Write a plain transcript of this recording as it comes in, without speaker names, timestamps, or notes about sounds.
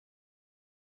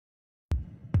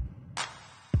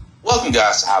Welcome,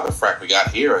 guys, to How the Frack We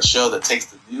Got Here, a show that takes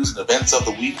the news and events of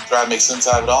the week and try to make sense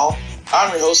out of it all.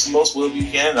 I'm your host, the most Will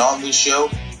Buchanan, and on this show,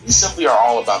 we simply are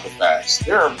all about the facts.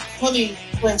 There are plenty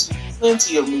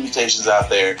of news stations out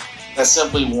there that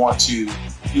simply want to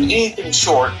do anything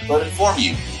short but inform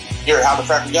you. Here at How the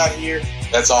Frack We Got Here,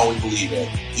 that's all we believe in.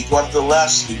 We go after the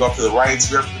lefts, we go after the rights,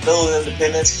 we go after the middle and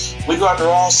independents, we go after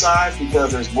all sides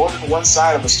because there's more than one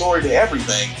side of the story to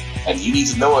everything, and you need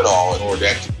to know it all in order to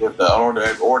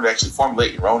actually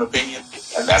formulate your own opinion,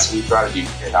 and that's what we try to do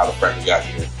here at How the Frack We Got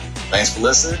Here. Thanks for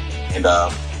listening, and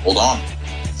hold on,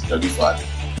 it's gonna be fun.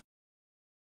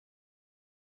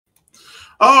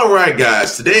 All right,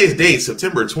 guys, today's date,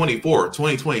 September 24th,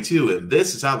 2022, and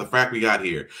this is How the Frack We Got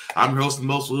Here. I'm your host, the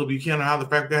most Will Buchanan. How the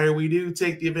Frack We Got Here, we do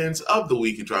take the events of the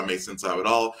week and try to make sense of it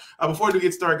all. Before we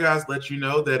get started, guys, let you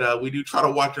know that we do try to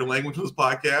watch your language on this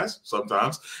podcast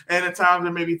sometimes, and at times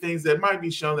there may be things that might be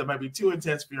shown that might be too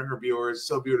intense for younger viewers,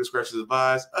 so viewer discretion is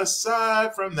advised.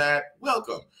 Aside from that,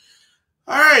 welcome.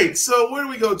 All right, so where do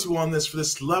we go to on this for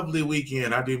this lovely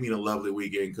weekend? I do mean a lovely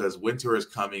weekend because winter is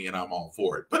coming and I'm all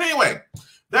for it. But anyway,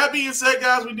 that being said,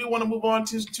 guys, we do want to move on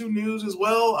to news as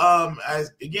well.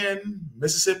 As again,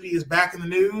 Mississippi is back in the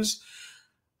news.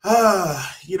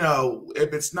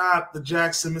 If it's not the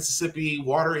Jackson, Mississippi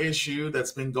water issue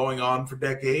that's been going on for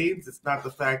decades, it's not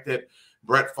the fact that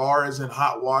Brett Favre is in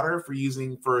hot water for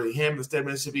him, the state of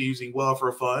Mississippi, using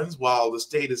welfare funds while the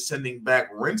state is sending back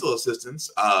rental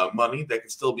assistance money that can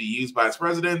still be used by its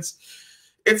residents.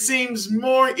 It seems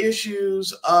more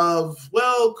issues of,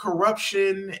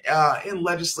 corruption in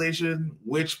legislation,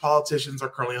 which politicians are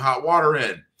currently in hot water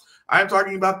in. I'm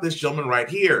talking about this gentleman right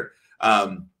here.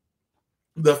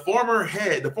 The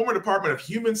former Department of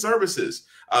Human Services,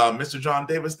 Mr. John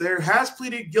Davis there, has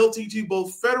pleaded guilty to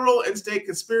both federal and state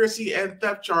conspiracy and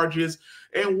theft charges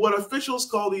in what officials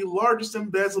call the largest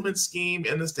embezzlement scheme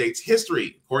in the state's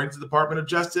history, according to the Department of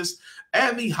Justice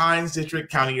and the Hinds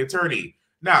District County Attorney.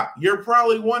 Now, you're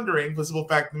probably wondering, the simple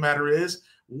fact of the matter is,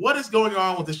 what is going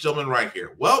on with this gentleman right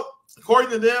here? Well,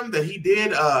 according to them, that he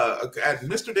did, at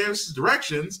Mr. Davis's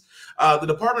directions, the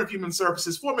Department of Human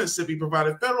Services for Mississippi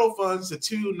provided federal funds to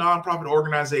two nonprofit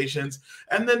organizations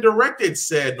and then directed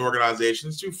said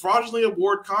organizations to fraudulently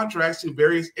award contracts to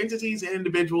various entities and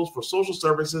individuals for social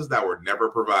services that were never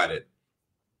provided.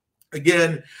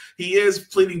 Again, he is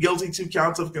pleading guilty to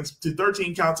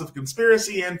 13 counts of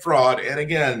conspiracy and fraud. And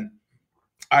again,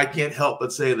 I can't help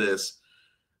but say this.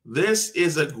 This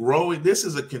is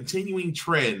a continuing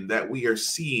trend that we are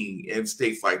seeing in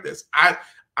states like this.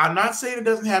 I'm not saying it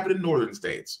doesn't happen in northern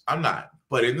states. I'm not.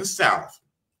 But in the South,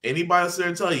 anybody that's there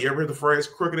and tell you ever hear the phrase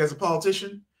crooked as a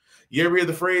politician? You ever hear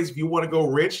the phrase, if you want to go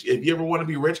rich, if you ever want to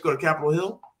be rich, go to Capitol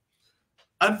Hill?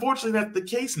 Unfortunately, that's the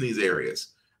case in these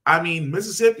areas. I mean,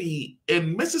 Mississippi,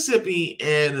 in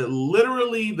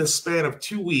literally the span of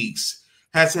 2 weeks,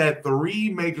 has had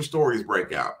 3 major stories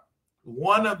break out.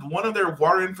 One of their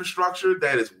water infrastructure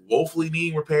that is woefully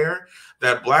needing repair,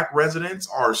 that Black residents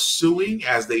are suing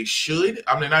as they should.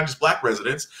 I mean, not just Black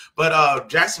residents, but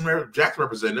Jackson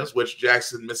representatives, which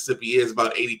Jackson, Mississippi is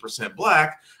about 80%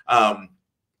 Black,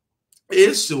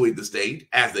 is suing the state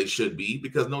as they should be,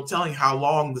 because no telling how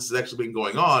long this has actually been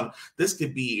going on. This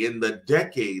could be in the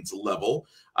decades level.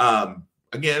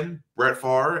 Again, Brett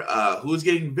Favre, who is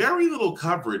getting very little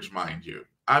coverage, mind you.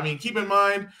 I mean, keep in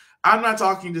mind, I'm not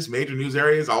talking just major news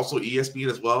areas, also ESPN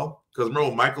as well. Because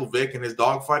remember Michael Vick and his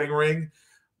dogfighting ring?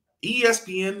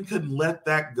 ESPN couldn't let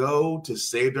that go to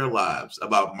save their lives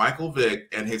about Michael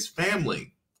Vick and his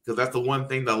family. Because that's the one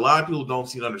thing that a lot of people don't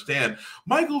seem to understand.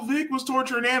 Michael Vick was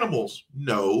torturing animals.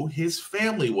 No, his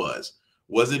family was.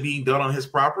 Was it being done on his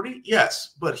property?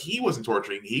 Yes, but he wasn't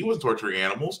torturing. He wasn't torturing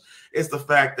animals. It's the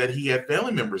fact that he had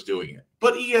family members doing it.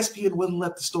 But ESPN wouldn't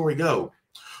let the story go.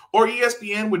 Or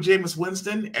ESPN with Jameis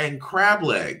Winston and crab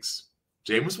legs.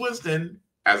 Jameis Winston,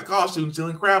 as a college student,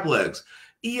 stealing crab legs.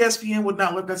 ESPN would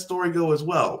not let that story go as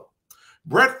well.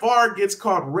 Brett Favre gets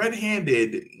caught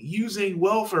red-handed using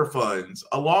welfare funds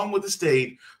along with the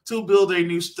state to build a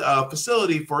new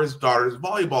facility for his daughter's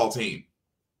volleyball team.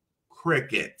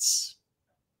 Crickets.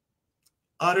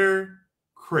 Utter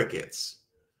crickets.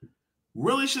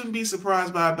 Really shouldn't be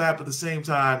surprised by that, but at the same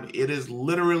time, it is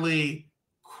literally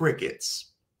crickets.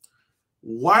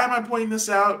 Why am I pointing this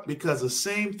out? Because the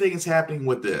same thing is happening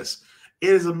with this. It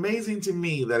is amazing to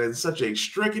me that in such a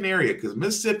stricken area, because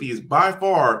Mississippi is by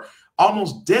far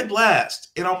almost dead last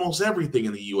in almost everything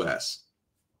in the U.S.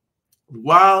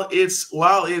 While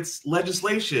its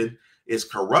legislation is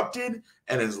corrupted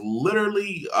and is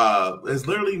literally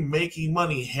making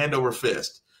money hand over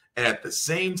fist, and at the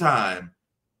same time,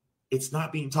 it's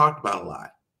not being talked about a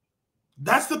lot.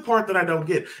 That's the part that I don't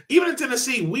get. Even in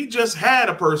Tennessee, we just had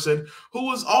a person who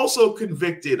was also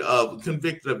convicted of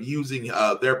using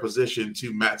their position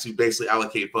to basically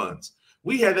allocate funds.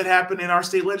 We had that happen in our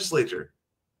state legislature.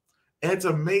 And it's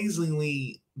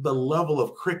amazingly the level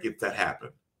of crickets that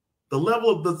happened. The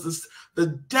level of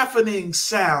the deafening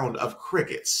sound of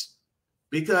crickets,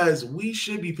 because we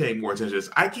should be paying more attention to this.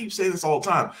 I keep saying this all the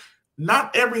time.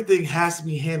 Not everything has to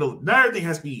be handled. Not everything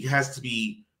has to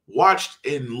be watched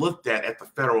and looked at the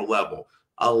federal level.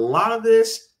 A lot of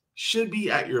this should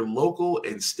be at your local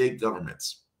and state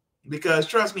governments, because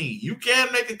trust me, you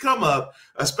can make it come up,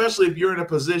 especially if you're in a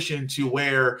position to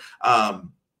where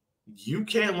you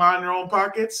can't line your own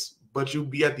pockets, but you'll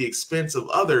be at the expense of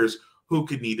others who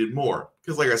could need it more.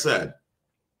 Because like I said,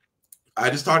 I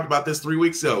just talked about this 3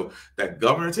 weeks ago, that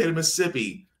Governor of the state of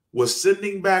Mississippi was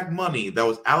sending back money that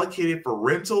was allocated for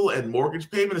rental and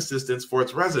mortgage payment assistance for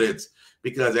its residents.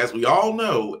 Because as we all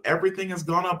know, everything has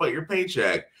gone up but your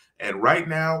paycheck. And right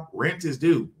now, rent is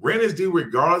due. Rent is due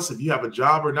regardless if you have a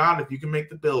job or not, if you can make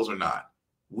the bills or not.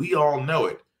 We all know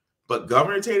it. But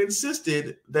Governor Tate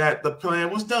insisted that the plan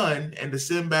was done and to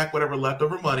send back whatever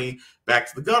leftover money back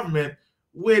to the government,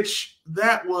 which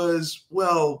that was,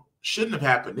 well, shouldn't have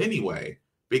happened anyway.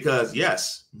 Because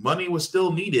yes, money was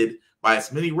still needed by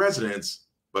its many residents,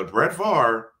 but Brett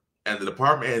Favre and the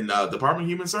Department of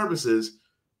Human Services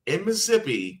in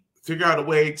Mississippi figure out a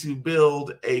way to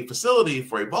build a facility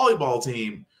for a volleyball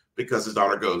team because his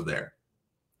daughter goes there.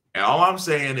 And all I'm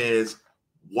saying is,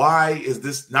 why is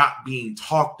this not being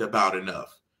talked about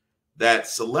enough? That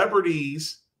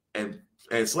celebrities and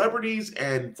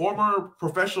former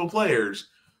professional players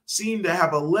seem to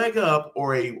have a leg up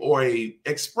or a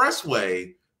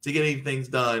expressway to getting things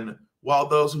done, while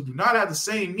those who do not have the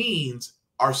same means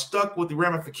are stuck with the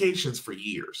ramifications for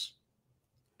years.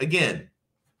 Again,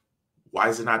 why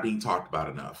is it not being talked about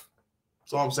enough?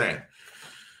 That's all I'm saying.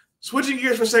 Switching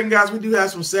gears for a second, guys, we do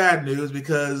have some sad news,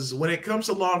 because when it comes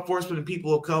to law enforcement and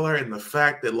people of color and the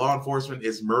fact that law enforcement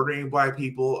is murdering Black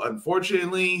people,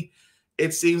 unfortunately,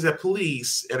 it seems that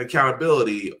police and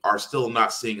accountability are still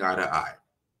not seeing eye to eye.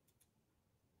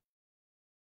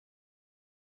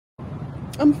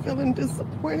 I'm feeling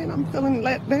disappointed. I'm feeling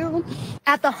let down.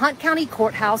 At the Hunt County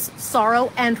Courthouse,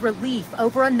 sorrow and relief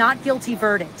over a not guilty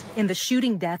verdict in the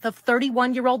shooting death of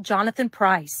 31-year-old Jonathan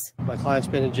Price. My client's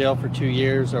been in jail for 2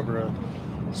 years over a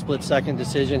split-second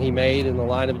decision he made in the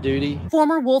line of duty.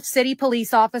 Former Wolf City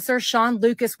police officer Sean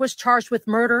Lucas was charged with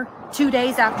murder 2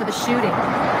 days after the shooting.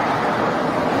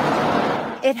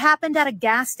 It happened at a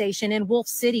gas station in Wolf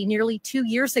City nearly 2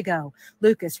 years ago.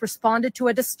 Lucas responded to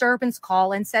a disturbance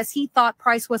call and says he thought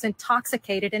Price was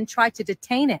intoxicated and tried to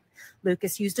detain it.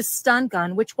 Lucas used a stun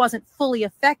gun, which wasn't fully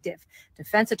effective.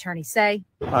 Defense attorneys say,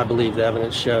 I believe the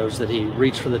evidence shows that he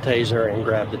reached for the taser and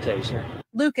grabbed the taser.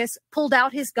 Lucas pulled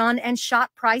out his gun and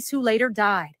shot Price, who later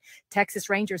died. Texas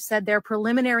Rangers said their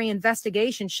preliminary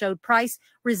investigation showed Price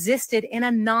resisted in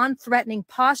a non-threatening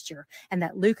posture and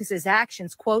that Lucas's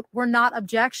actions, quote, were not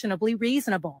objectionably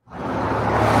reasonable.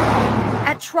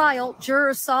 At trial,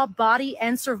 jurors saw body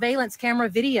and surveillance camera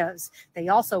videos. They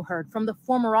also heard from the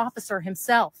former officer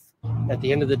himself. At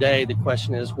the end of the day, the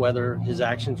question is whether his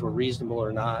actions were reasonable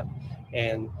or not.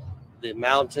 And the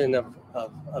mountain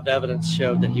of evidence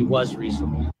showed that he was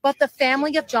reasonable. But the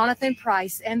family of Jonathan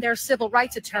Price and their civil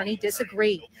rights attorney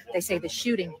disagree. They say the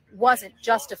shooting wasn't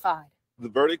justified. The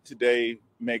verdict today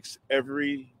makes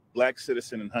every Black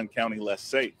citizen in Hunt County less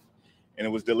safe. And it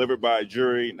was delivered by a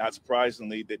jury, not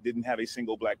surprisingly, that didn't have a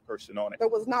single Black person on it. There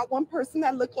was not one person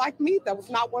that looked like me. There was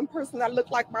not one person that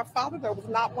looked like my father. There was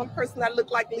not one person that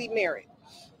looked like Lee Merritt,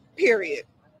 period.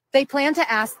 They plan to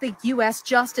ask the U.S.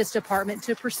 Justice Department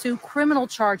to pursue criminal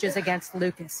charges against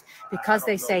Lucas because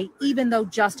they say even though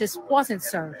justice wasn't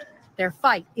served, their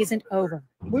fight isn't over.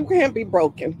 We can't be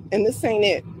broken, and this ain't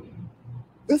it.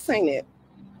 This ain't it.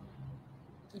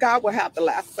 God will have the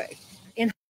last say.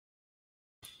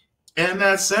 And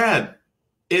that's sad.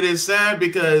 It is sad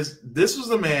because this was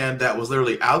a man that was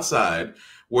literally outside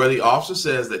where the officer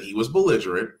says that he was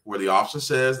belligerent, where the officer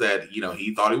says that, you know,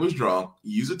 he thought he was drunk,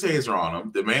 used a taser on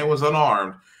him. The man was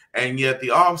unarmed. And yet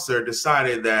the officer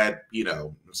decided that, you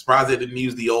know, I'm surprised they didn't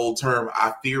use the old term,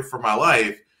 I fear for my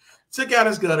life, took out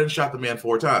his gun and shot the man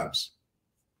 4 times.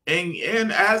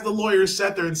 And as the lawyers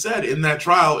sat there and said in that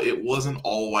trial, it was an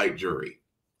all-white jury.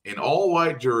 An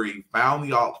all-white jury found the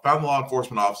law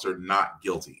enforcement officer not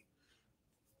guilty.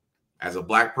 As a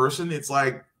Black person, it's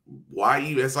like, why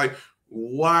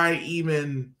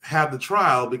even have the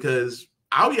trial? Because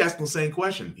I'll be asking the same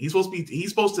question. He's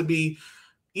supposed to be,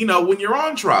 you know, when you're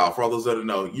on trial, for all those that don't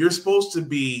know, you're supposed to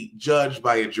be judged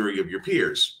by a jury of your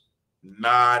peers.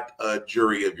 not a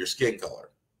jury of your skin color.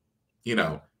 You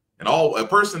know, a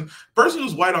person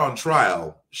who's white on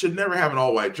trial should never have an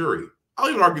all-white jury. I'll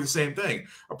even argue the same thing.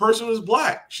 A person who's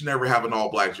black should never have an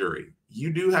all-black jury.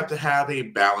 You do have to have a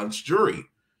balanced jury.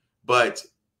 But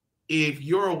if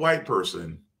you're a white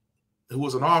person who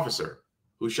was an officer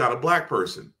who shot a black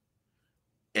person,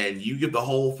 and you give the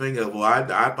whole thing of, well, I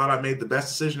thought I made the best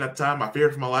decision at the time, I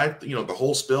feared for my life, you know, the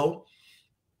whole spill,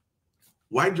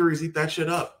 white juries eat that shit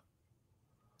up.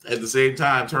 At the same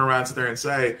time, turn around, sit there and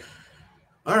say,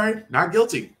 all right, not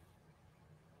guilty.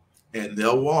 And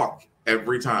they'll walk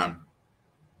every time.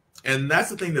 And that's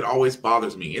the thing that always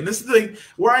bothers me. And this is the thing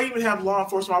where I even have law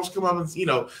enforcement officers come up and, you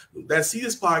know, that see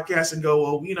this podcast and go,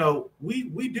 well, you know,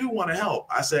 we do want to help.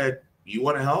 I said, you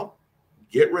want to help?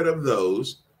 Get rid of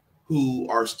those who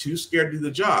are too scared to do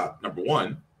the job. Number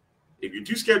one, if you're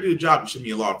too scared to do the job, you shouldn't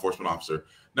be a law enforcement officer.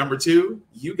 Number two,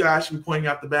 you guys should be pointing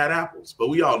out the bad apples. But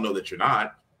we all know that you're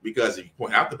not, because if you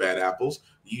point out the bad apples,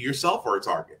 you yourself are a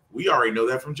target. We already know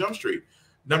that from Jump Street.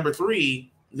 Number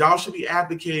three, y'all should be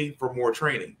advocating for more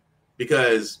training,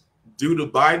 because due to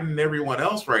Biden and everyone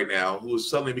else right now who is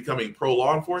suddenly becoming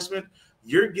pro-law enforcement,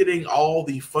 you're getting all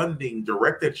the funding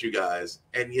directed at you guys,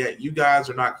 and yet you guys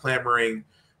are not clamoring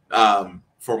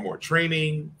for more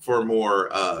training, for more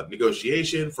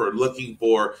negotiation, for looking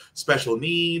for special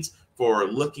needs, for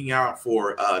looking out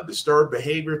for disturbed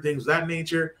behavior, things of that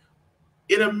nature.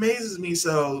 It amazes me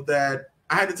so that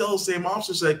I had to tell the same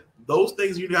officers, like, those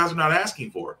things you guys are not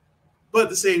asking for. But at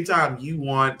the same time, you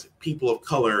want people of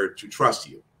color to trust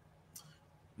you.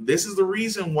 This is the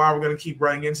reason why we're going to keep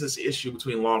running into this issue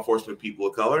between law enforcement and people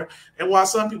of color, and why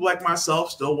some people like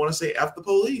myself still want to say F the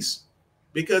police.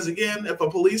 Because again, if a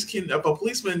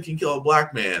policeman can kill a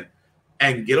black man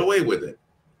and get away with it,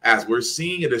 as we're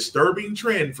seeing a disturbing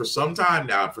trend for some time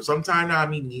now, I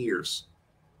mean years,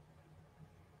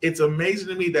 it's amazing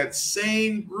to me that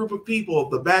same group of people,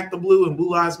 the Back the Blue and Blue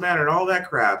Lives Matter and all that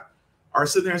crap, are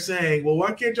sitting there saying, well,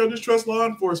 why can't y'all just trust law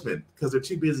enforcement? Because they're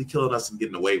too busy killing us and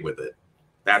getting away with it.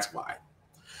 That's why.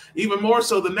 Even more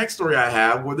so, the next story I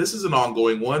have, where this is an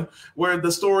ongoing one, where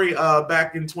the story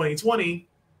back in 2020,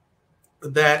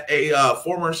 that a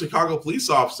former Chicago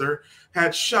police officer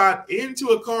had shot into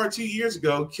a car 2 years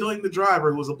ago, killing the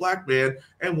driver, who was a black man,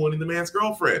 and wounding the man's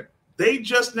girlfriend. They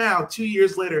just now, 2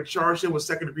 years later, charged him with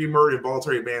second-degree murder and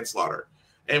voluntary manslaughter,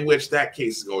 in which that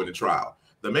case is going to trial.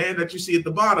 The man that you see at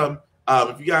the bottom,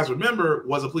 if you guys remember,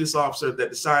 was a police officer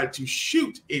that decided to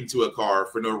shoot into a car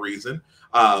for no reason,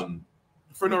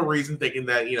 thinking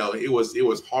that, you know, it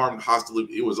was armed hostiles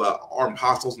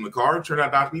in the car. It turned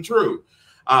out not to be true.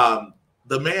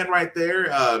 The man right there,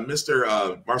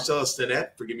 Mr. Marcellus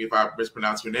Stinnett, forgive me if I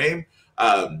mispronounce your name,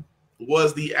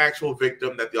 was the actual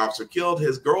victim that the officer killed.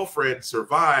 His girlfriend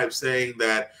survived, saying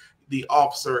that the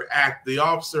officer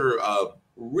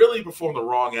really performed the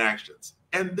wrong actions.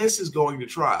 And this is going to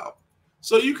trial.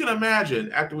 So you can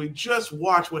imagine, after we just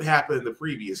watched what happened in the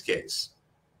previous case,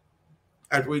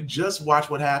 after we just watched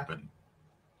what happened,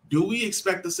 do we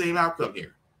expect the same outcome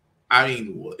here? I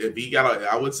mean,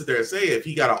 I would sit there and say, if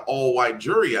he got an all-white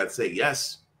jury, I'd say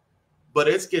yes. But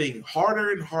it's getting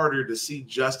harder and harder to see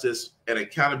justice and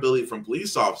accountability from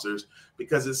police officers,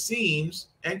 because it seems,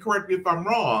 and correct me if I'm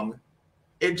wrong,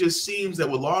 it just seems that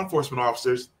with law enforcement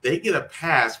officers, they get a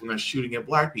pass when they're shooting at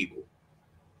black people.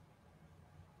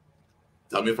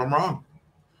 Tell me if I'm wrong.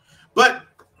 But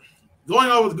going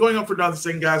on for another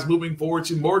thing, guys, moving forward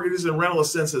to mortgages and rental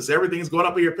assistance. Everything's going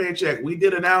up in your paycheck. We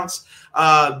did announce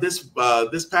this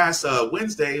past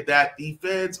Wednesday that the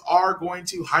feds are going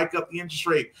to hike up the interest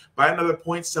rate by another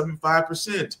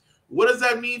 0.75%. What does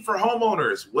that mean for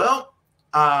homeowners? Well,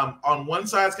 on one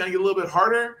side, it's going to get a little bit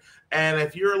harder. And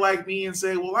if you're like me and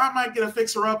say, well, I might get a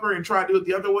fixer-upper and try to do it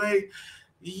the other way,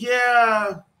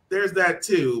 yeah, there's that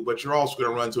too. But you're also going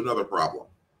to run into another problem.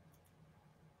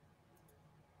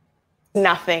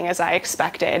 Nothing as I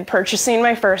expected. Purchasing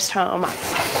my first home.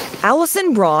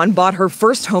 Allison Braun bought her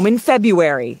first home in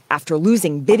February. After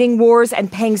losing bidding wars and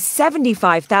paying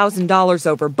 $75,000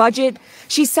 over budget,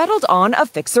 she settled on a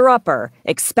fixer-upper,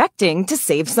 expecting to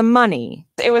save some money.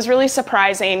 It was really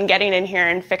surprising getting in here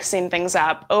and fixing things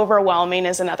up. Overwhelming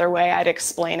is another way I'd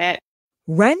explain it.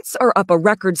 Rents are up a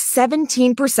record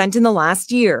 17% in the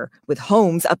last year, with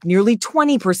homes up nearly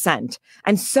 20%.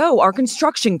 And so are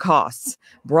construction costs.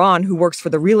 Braun, who works for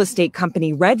the real estate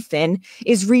company Redfin,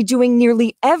 is redoing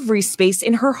nearly every space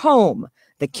in her home.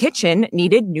 The kitchen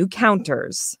needed new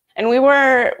counters. And we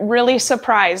were really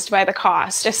surprised by the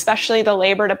cost, especially the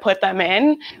labor to put them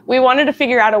in. We wanted to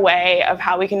figure out a way of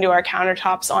how we can do our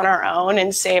countertops on our own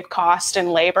and save cost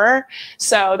and labor.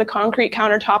 So the concrete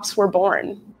countertops were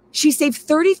born. She saved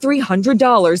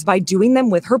 $3,300 by doing them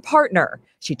with her partner.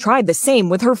 She tried the same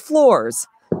with her floors,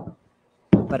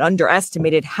 but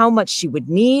underestimated how much she would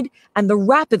need and the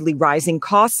rapidly rising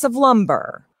costs of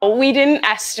lumber. We didn't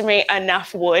estimate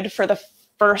enough wood for the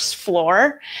first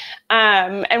floor,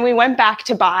 and we went back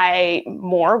to buy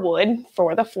more wood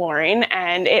for the flooring,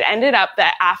 and it ended up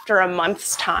that after a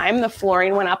month's time, the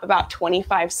flooring went up about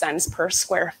 25 cents per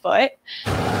square foot.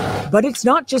 But it's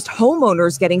not just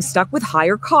homeowners getting stuck with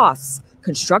higher costs.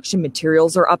 Construction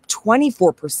materials are up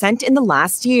 24% in the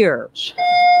last year.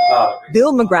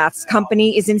 Bill McGrath's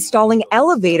company is installing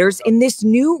elevators in this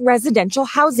new residential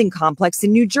housing complex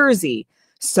in New Jersey.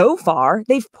 So far,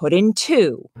 they've put in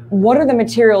 2. What are the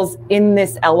materials in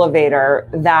this elevator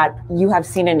that you have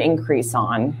seen an increase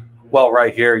on? Well,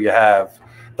 right here you have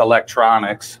the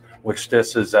electronics, which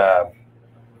this is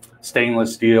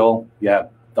stainless steel. You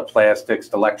have the plastics,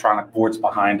 the electronic boards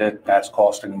behind it. That's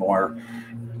costing more.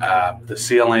 The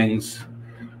ceilings,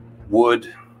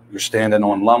 wood, you're standing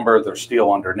on lumber, there's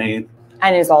steel underneath.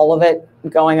 And is all of it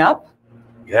going up?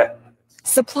 Yeah.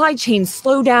 Supply chain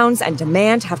slowdowns and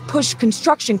demand have pushed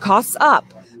construction costs up,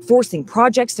 forcing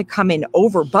projects to come in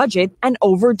over budget and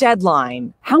over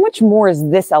deadline. How much more is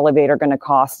this elevator going to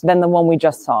cost than the one we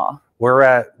just saw? We're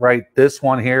at, this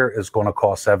one here is going to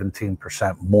cost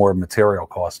 17% more material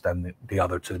cost than the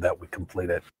other 2 that we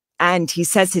completed. And he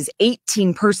says his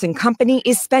 18-person company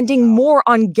is spending more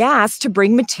on gas to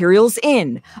bring materials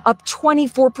in, up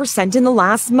 24% in the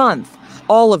last month.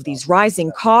 All of these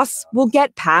rising costs will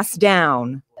get passed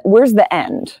down. Where's the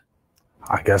end?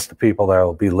 I guess the people that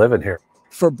will be living here.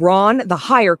 For Braun, the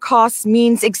higher costs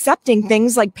means accepting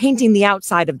things like painting the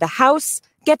outside of the house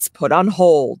gets put on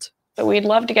hold. So we'd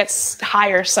love to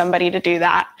hire somebody to do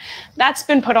that. That's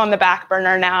been put on the back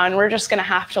burner now, and we're just going to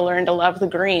have to learn to love the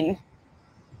green.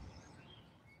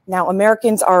 Now,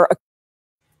 Americans are...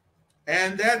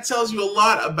 And that tells you a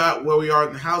lot about where we are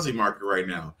in the housing market right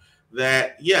now.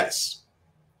 That, yes,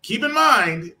 keep in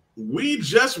mind, we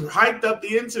just hiked up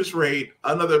the interest rate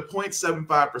another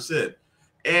 0.75%.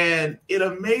 And it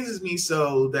amazes me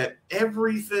so that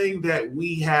everything that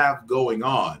we have going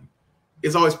on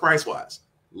is always price-wise.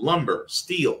 Lumber,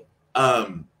 steel,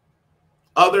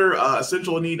 other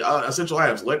essential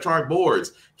items, electronic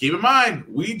boards. Keep in mind,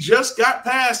 we just got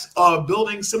past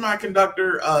building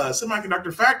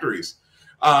semiconductor factories,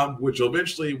 which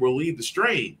eventually will lead the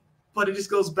strain. But it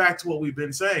just goes back to what we've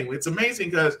been saying. It's amazing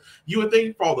because you would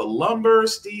think for all the lumber,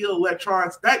 steel,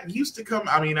 electronics, that used to come,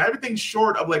 everything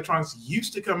short of electronics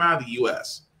used to come out of the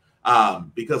U.S.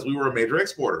 Because we were a major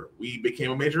exporter. We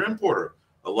became a major importer.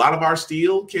 A lot of our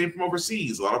steel came from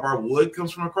overseas. A lot of our wood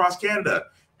comes from across Canada.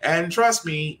 And trust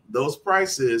me, those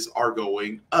prices are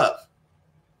going up.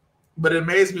 But it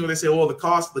amazes me when they say, well, the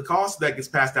cost that gets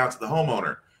passed down to the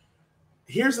homeowner.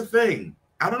 Here's the thing.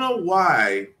 I don't know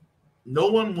why no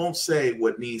one won't say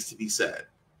what needs to be said.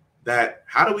 That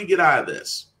how do we get out of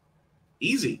this?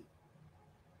 Easy.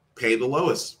 Pay the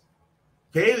lowest.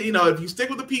 Pay, if you stick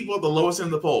with the people at the lowest end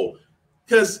of the poll.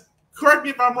 Because correct me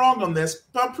if I'm wrong on this,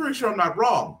 but I'm pretty sure I'm not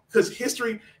wrong. Because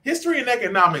history and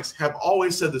economics have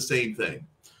always said the same thing.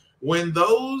 When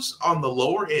those on the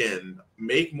lower end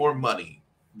make more money,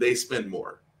 they spend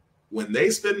more. When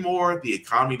they spend more, the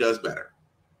economy does better.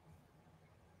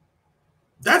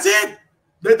 That's it.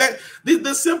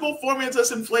 The simple formula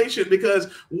to inflation,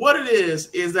 because what it is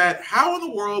that how in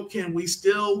the world can we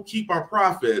still keep our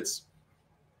profits,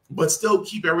 but still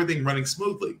keep everything running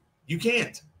smoothly? You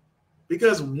can't.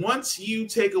 Because once you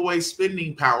take away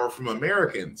spending power from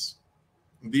Americans,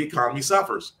 the economy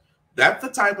suffers. That's the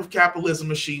type of capitalism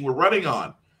machine we're running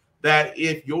on. That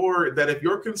if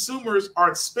your consumers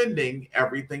aren't spending,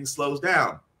 everything slows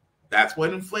down. That's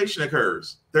when inflation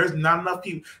occurs. There's not enough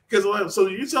people. So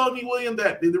you're telling me, William,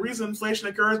 that the reason inflation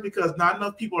occurs because not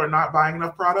enough people are not buying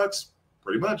enough products?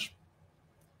 Pretty much.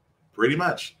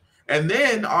 And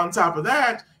then on top of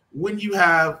that, when you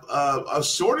have a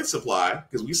shortage supply,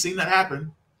 because we've seen that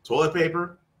happen, toilet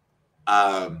paper,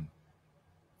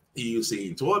 you've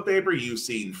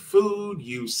seen food,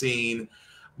 you've seen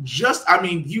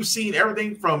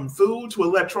everything from food to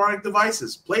electronic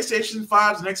devices. PlayStation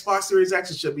 5s and Xbox Series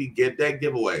X should be dead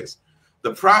giveaways.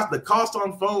 The cost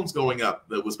on phones going up,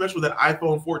 especially with that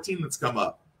iPhone 14 that's come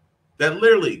up. That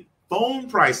literally phone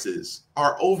prices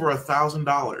are over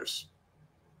 $1,000.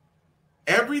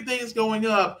 Everything's going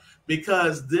up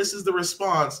because this is the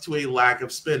response to a lack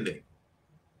of spending.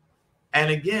 And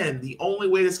again, the only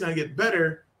way that's going to get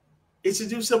better is to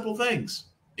do simple things.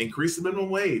 Increase the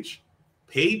minimum wage.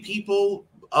 Pay people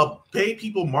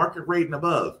market rate and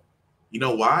above. You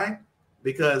know why?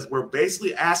 Because we're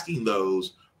basically asking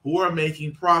those who are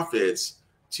making profits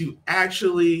to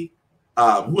actually,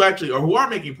 who are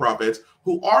making profits,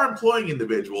 who are employing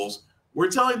individuals, we're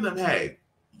telling them, hey,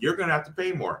 you're going to have to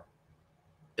pay more.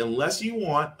 Unless you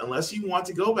want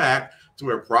to go back to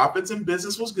where profits and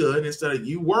business was good, instead of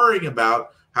you worrying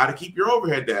about how to keep your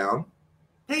overhead down,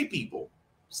 pay people.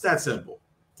 It's that simple.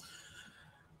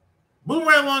 Moving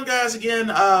right along, guys. Again,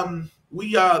 the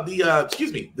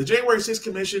January 6th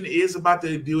Commission is about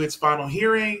to do its final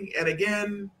hearing, and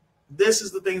again, this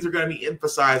is the things they're going to be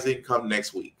emphasizing come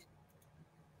next week.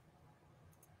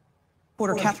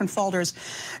 Reporter Catherine Falders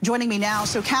joining me now.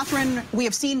 So, Catherine, we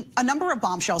have seen a number of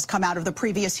bombshells come out of the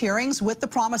previous hearings with the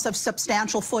promise of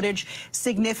substantial footage,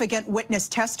 significant witness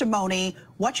testimony.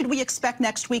 What should we expect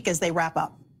next week as they wrap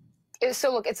up?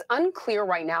 So, look, it's unclear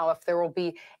right now if there will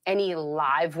be any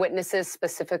live witnesses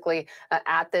specifically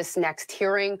at this next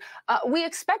hearing. We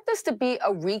expect this to be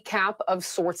a recap of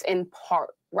sorts in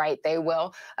part. Right. They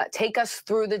will take us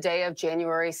through the day of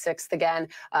January 6th again,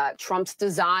 Trump's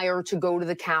desire to go to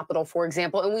the Capitol, for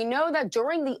example. And we know that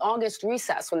during the August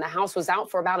recess, when the House was out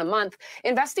for about a month,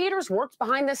 investigators worked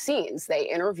behind the scenes. They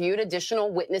interviewed additional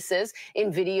witnesses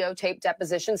in videotape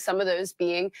depositions, some of those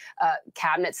being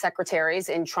cabinet secretaries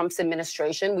in Trump's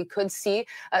administration. We could see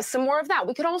some more of that.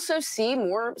 We could also see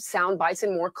more sound bites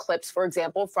and more clips, for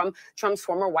example, from Trump's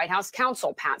former White House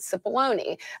counsel, Pat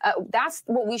Cipollone. That's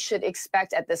what we should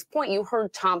expect at this point. You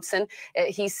heard Thompson.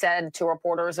 He said to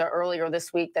reporters earlier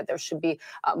this week that there should be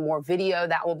more video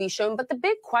that will be shown. But the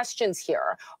big questions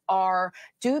here are,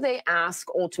 do they ask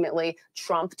ultimately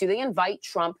Trump, do they invite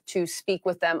Trump to speak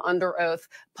with them under oath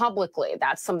publicly?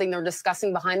 That's something they're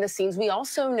discussing behind the scenes. We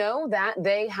also know that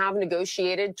they have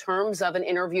negotiated terms of an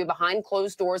interview behind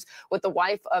closed doors with the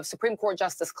wife of Supreme Court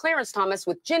Justice Clarence Thomas,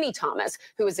 with Ginny Thomas,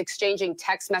 who is exchanging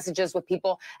text messages with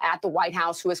people at the White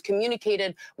House, who has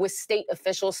communicated with state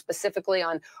officials specifically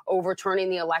on overturning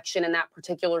the election in that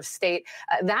particular state.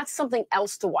 That's something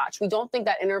else to watch. We don't think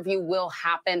that interview will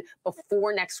happen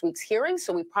before next week's hearing,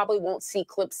 so we probably won't see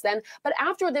clips then. But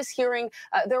after this hearing,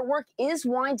 their work is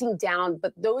winding down,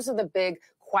 but those are the big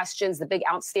questions, the big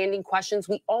outstanding questions.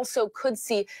 We also could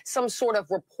see some sort of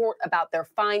report about their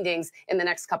findings in the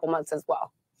next couple months as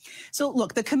well. So,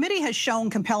 look, the committee has shown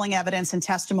compelling evidence and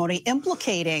testimony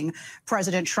implicating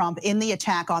President Trump in the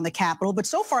attack on the Capitol. But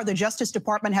so far, the Justice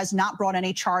Department has not brought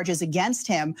any charges against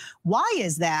him. Why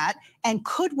is that? And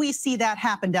could we see that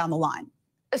happen down the line?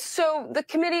 So the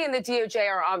committee and the DOJ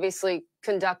are obviously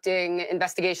conducting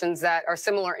investigations that are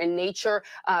similar in nature,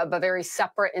 but very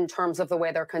separate in terms of the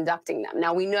way they're conducting them.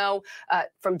 Now, we know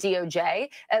from DOJ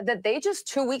that they just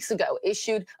 2 weeks ago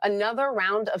issued another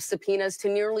round of subpoenas to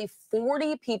nearly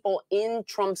 40 people in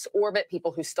Trump's orbit,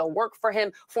 people who still work for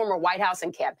him, former White House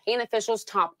and campaign officials,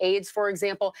 top aides, for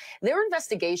example. Their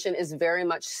investigation is very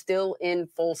much still in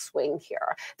full swing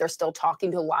here. They're still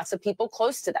talking to lots of people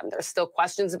close to them. There's still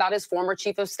questions about his former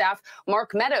chief of staff,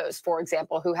 Mark Meadows, for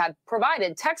example, who had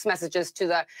provided text messages to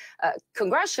the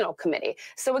congressional committee.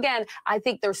 So again, I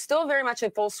think they're still very much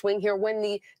in full swing here. When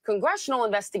the congressional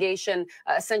investigation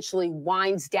essentially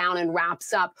winds down and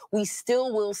wraps up, we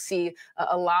still will see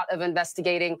a lot of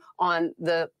investigating on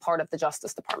the part of the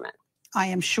Justice Department. I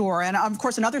am sure. And of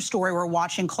course, another story we're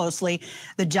watching closely,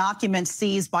 the documents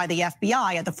seized by the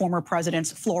FBI at the former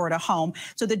president's Florida home.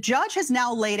 So the judge has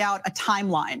now laid out a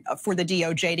timeline for the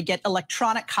DOJ to get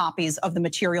electronic copies of the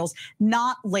materials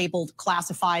not labeled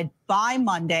classified by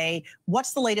Monday.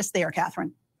 What's the latest there,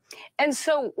 Catherine? And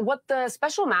so what the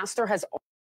special master has...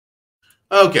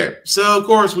 Okay, so of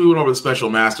course we went over the special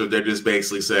master. They're just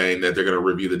basically saying that they're going to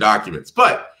review the documents.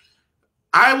 But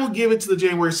I will give it to the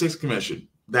January 6th Commission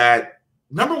that,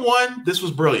 number one, this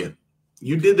was brilliant.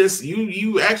 You did this.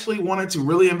 You actually wanted to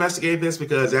really investigate this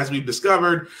because, as we've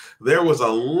discovered, there was a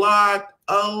lot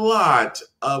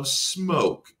of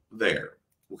smoke there.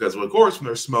 Because, of course, when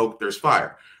there's smoke, there's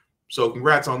fire. So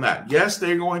congrats on that. Yes,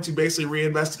 they're going to basically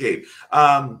reinvestigate.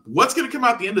 What's going to come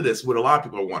out the end of this? What a lot of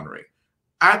people are wondering.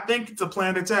 I think it's a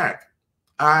planned attack.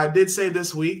 I did say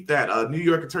this week that New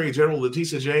York Attorney General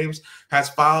Letitia James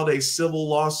has filed a civil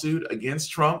lawsuit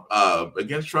against Trump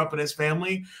and his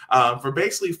family for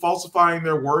basically falsifying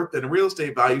their worth and real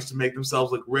estate values to make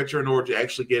themselves look richer in order to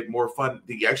actually get more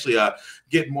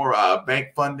bank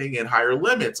funding and higher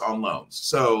limits on loans.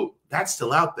 So that's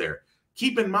still out there.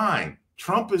 Keep in mind,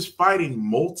 Trump is fighting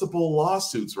multiple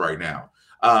lawsuits right now.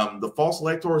 The false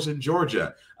electors in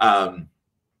Georgia,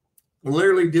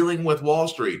 literally dealing with Wall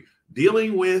Street,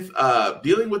 dealing with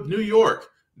New York,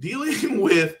 dealing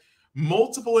with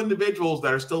multiple individuals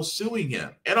that are still suing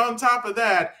him. And on top of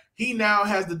that, he now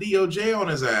has the DOJ on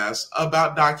his ass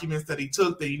about documents that he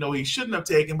took that he shouldn't have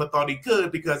taken but thought he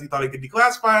could because he thought he could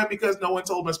declassify it because no one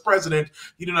told him as president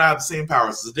he did not have the same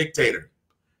powers as a dictator.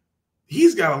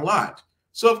 He's got a lot.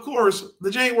 So, of course,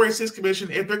 the January 6th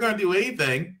Commission, if they're going to do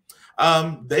anything,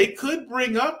 they could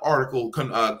bring up criminal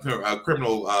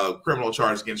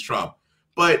charges against Trump.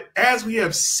 But as we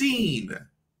have seen,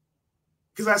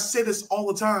 because I say this all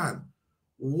the time,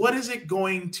 what is it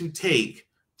going to take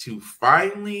to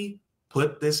finally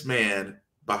put this man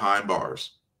behind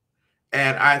bars?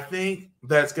 And I think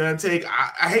that's going to take,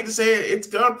 I hate to say it, it's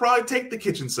going to probably take the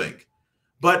kitchen sink.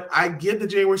 But I give the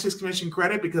January 6th Commission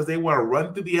credit because they want to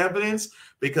run through the evidence,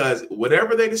 because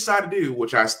whatever they decide to do,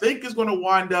 which I think is going to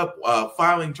wind up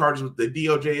filing charges, the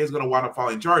DOJ is going to wind up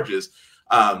filing charges,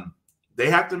 they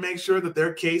have to make sure that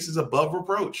their case is above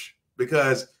reproach.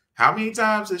 Because how many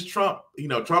times has Trump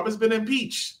has been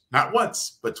impeached? Not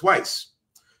once, but twice.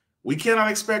 We cannot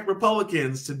expect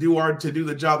Republicans to do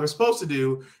the job they're supposed to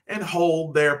do and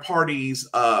hold their party's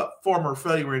former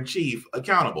failure-in-chief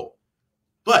accountable.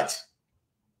 But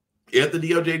if the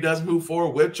DOJ does move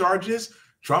forward with charges,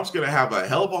 Trump's going to have a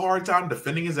hell of a hard time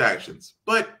defending his actions.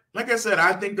 But like I said,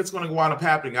 I think that's going to wind up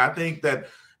happening. I think that,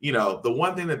 the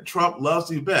one thing that Trump loves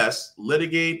to do best,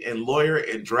 litigate and lawyer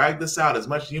and drag this out as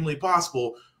much as humanly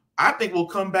possible, I think will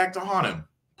come back to haunt him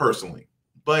personally.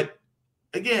 But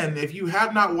again, if you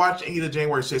have not watched any of the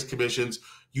January 6th commissions,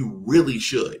 you really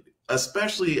should,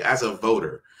 especially as a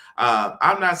voter.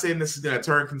 I'm not saying this is going to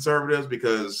turn conservatives,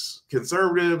 because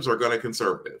conservatives are going to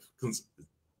conservative.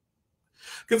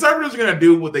 Conservatives are going to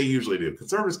do what they usually do.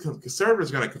 Conservatives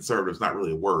are going to conservatives, not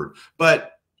really a word,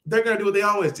 but they're going to do what they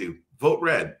always do. Vote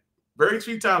red. Very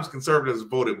few times conservatives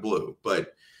voted blue.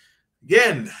 But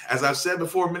again, as I've said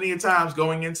before many times,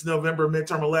 going into November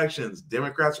midterm elections,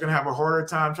 Democrats are going to have a harder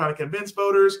time trying to convince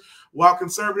voters, while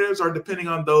conservatives are depending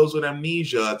on those with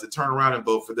amnesia to turn around and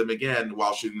vote for them again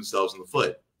while shooting themselves in the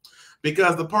foot.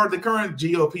 Because the current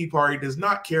GOP party does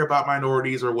not care about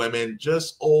minorities or women,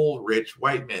 just old, rich,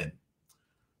 white men.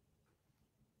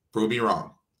 Prove me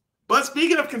wrong. But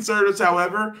speaking of conservatives,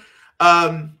 however,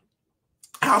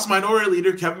 House Minority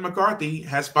Leader Kevin McCarthy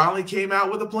has finally came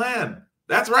out with a plan.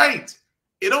 That's right.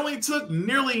 It only took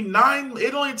nearly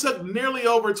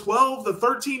over 12 to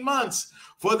 13 months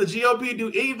for the GOP to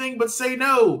do anything but say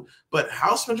no. But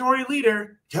House Majority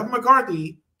Leader Kevin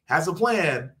McCarthy has a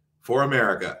plan for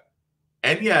America.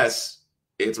 And yes,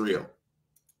 it's real.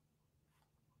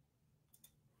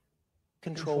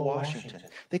 Control Washington.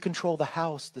 They control the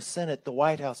House, the Senate, the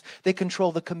White House. They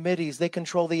control the committees. They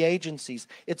control the agencies.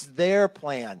 It's their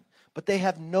plan, but they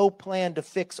have no plan to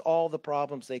fix all the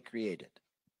problems they created.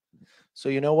 So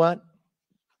you know what?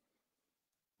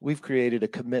 We've created a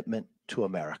commitment to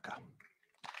America.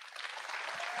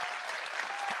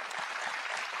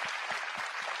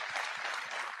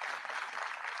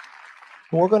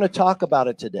 We're going to talk about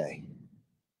it today.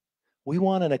 We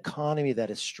want an economy that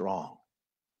is strong.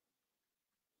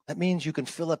 That means you can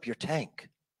fill up your tank.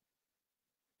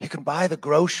 You can buy the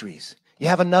groceries. You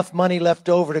have enough money left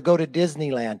over to go to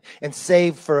Disneyland and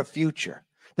save for a future.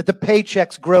 That the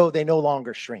paychecks grow, they no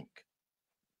longer shrink.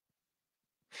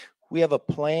 We have a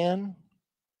plan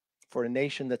for a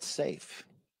nation that's safe.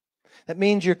 That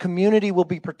means your community will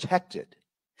be protected.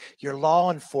 Your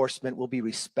law enforcement will be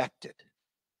respected.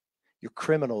 Your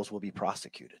criminals will be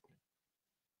prosecuted.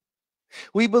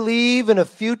 We believe in a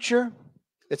future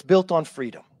that's built on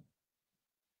freedom.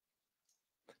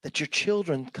 That your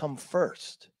children come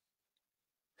first.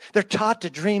 They're taught to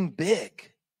dream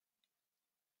big.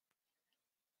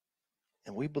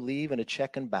 And we believe in a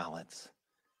check and balance,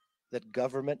 that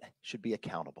government should be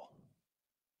accountable.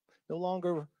 No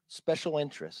longer special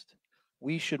interest.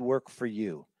 We should work for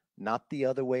you, not the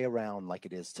other way around like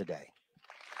it is today.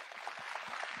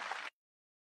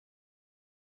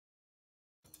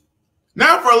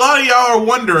 Now, for a lot of y'all are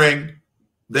wondering,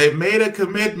 they've made a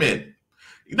commitment.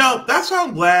 That's why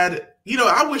I'm glad.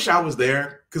 I wish I was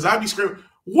there, because I'd be screaming,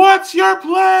 "What's your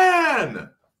plan?"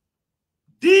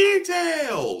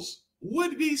 Details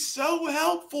would be so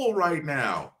helpful right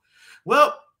now.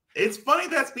 Well, it's funny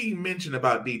that's being mentioned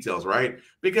about details, right?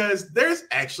 Because there's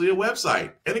actually a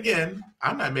website. And again,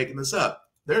 I'm not making this up.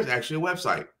 There's actually a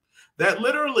website that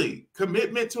literally,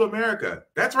 Commitment to America.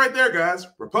 That's right there, guys.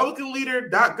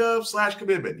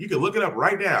 RepublicanLeader.gov/commitment. You can look it up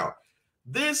right now.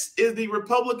 This is the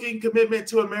Republican Commitment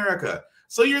to America.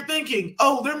 So you're thinking,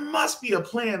 oh, there must be a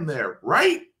plan there,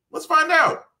 right? Let's find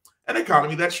out. An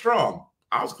economy that's strong.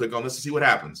 I'll just click on this to see what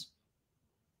happens.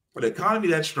 An economy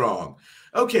that's strong.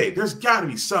 Okay, there's got to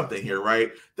be something here,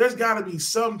 right? There's got to be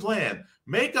some plan.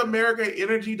 Make America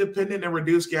energy dependent and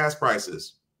reduce gas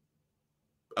prices.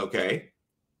 Okay.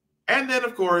 And then,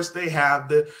 of course, they have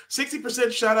the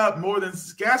 60% shot up more than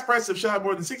gas prices have shot up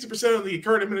more than 60% of the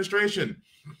current administration.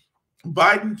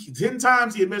 Biden, 10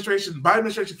 times the Biden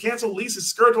administration canceled leases,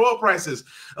 scourge oil prices.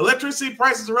 Electricity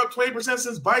prices are up 20%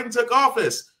 since Biden took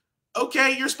office.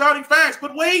 Okay, you're spouting facts,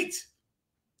 but wait.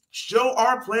 Show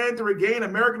our plan to regain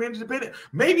American independence.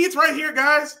 Maybe it's right here,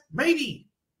 guys. Maybe.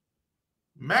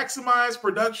 Maximize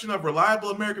production of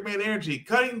reliable American-made energy,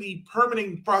 cutting the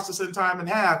permitting processing time in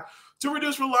half to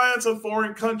reduce reliance on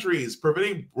foreign countries,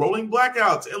 preventing rolling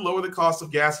blackouts, and lower the cost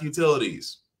of gas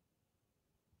utilities.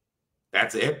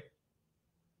 That's it.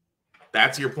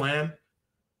 That's your plan.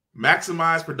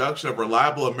 Maximize production of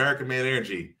reliable American-made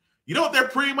energy. You know what they're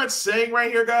pretty much saying right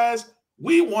here, guys?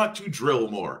 We want to drill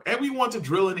more, and we want to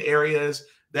drill in areas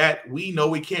that we know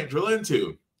we can't drill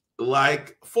into,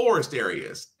 like forest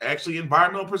areas, actually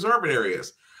environmental preserved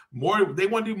areas. They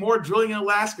want to do more drilling in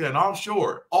Alaska and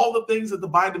offshore. All the things that the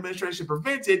Biden administration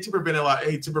prevented to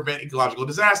prevent ecological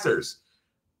disasters.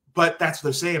 But that's what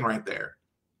they're saying right there.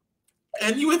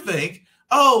 And you would think,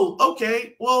 oh,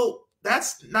 okay, well,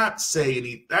 that's not saying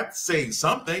anything. That's saying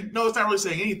something. No, it's not really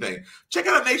saying anything. Check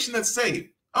out a nation that's safe.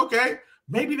 Okay,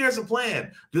 maybe there's a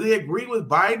plan. Do they agree with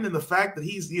Biden and the fact that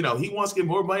he wants to give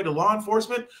more money to law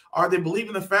enforcement? Are they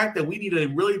believing the fact that we need to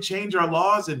really change our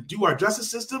laws and do our justice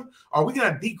system? Are we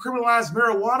going to decriminalize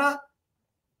marijuana?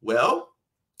 Well,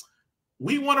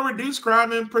 we want to reduce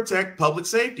crime and protect public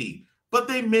safety. But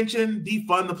they mentioned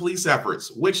defund the police efforts,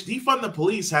 which defund the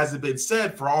police hasn't been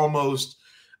said for almost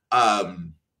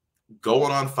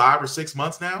going on 5 or 6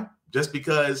 months now, just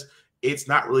because it's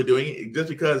not really doing it, just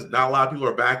because not a lot of people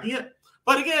are backing it.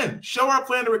 But again, show our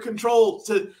plan to control.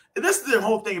 And this is their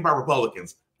whole thing about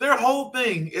Republicans. Their whole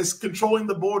thing is controlling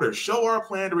the border. Show our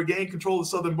plan to regain control of the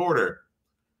southern border.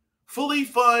 Fully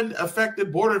fund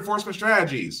effective border enforcement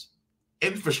strategies.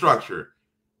 Infrastructure.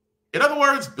 In other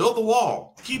words, build the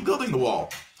wall. Keep building the wall.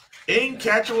 And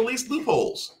catch and release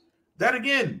loopholes. That,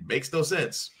 again, makes no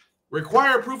sense.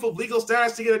 Require proof of legal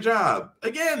status to get a job.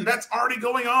 Again, that's already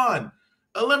going on.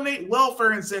 Eliminate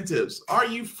welfare incentives. Are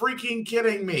you freaking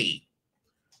kidding me?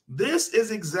 This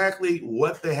is exactly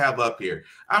what they have up here.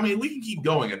 I mean, we can keep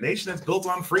going. A nation that's built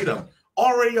on freedom.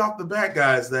 Already off the bat,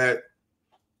 guys, that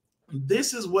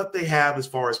this is what they have as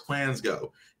far as plans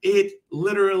go. It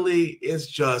literally is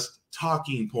just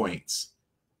talking points.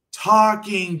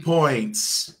 Talking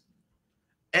points.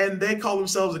 And they call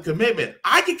themselves a commitment.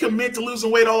 I can commit to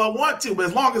losing weight all I want to, but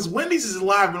as long as Wendy's is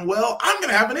alive and well, I'm going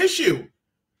to have an issue.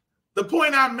 The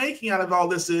point I'm making out of all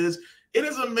this is, it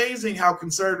is amazing how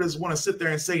conservatives want to sit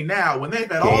there and say now, when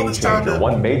they've had all this time to...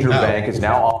 One major bank is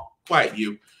now... Quiet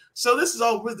you. So this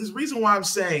is reason why I'm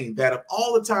saying that of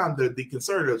all the time the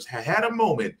conservatives have had a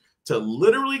moment to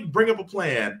literally bring up a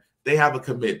plan, they have a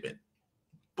commitment.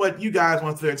 But you guys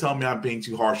want to sit there and tell me I'm being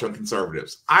too harsh on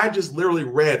conservatives. I just literally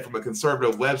read from a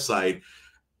conservative website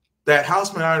that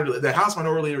House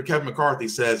Minority Leader Kevin McCarthy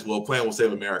says, well, plan will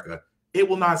save America. It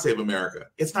will not save America.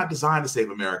 It's not designed to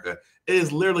save America. It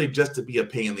is literally just to be a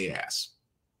pain in the ass.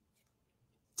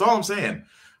 That's all I'm saying.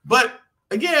 But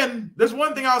again, there's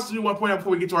one thing I also do want to point out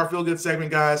before we get to our feel-good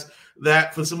segment, guys,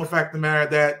 that for the simple fact of the matter,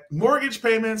 that mortgage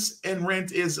payments and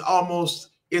rent is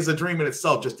a dream in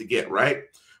itself just to get, right?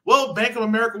 Well, Bank of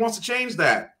America wants to change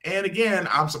that. And again,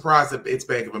 I'm surprised that it's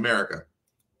Bank of America.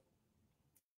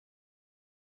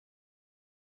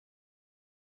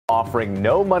 Offering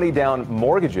no money down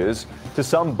mortgages to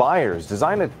some buyers,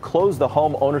 designed to close the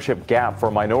home ownership gap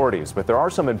for minorities. But there are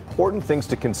some important things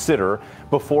to consider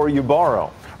before you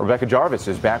borrow. Rebecca Jarvis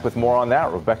is back with more on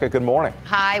that. Rebecca, good morning.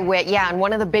 Hi, Whit. Yeah, and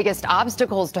one of the biggest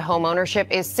obstacles to home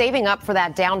ownership is saving up for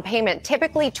that down payment,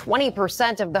 typically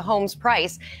 20% of the home's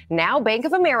price. Now, Bank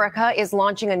of America is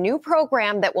launching a new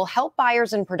program that will help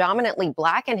buyers in predominantly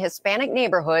Black and Hispanic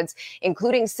neighborhoods,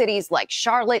 including cities like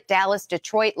Charlotte, Dallas,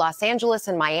 Detroit, Los Angeles,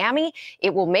 and Miami.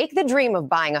 It will make the dream of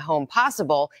buying a home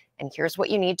possible. And here's what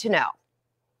you need to know.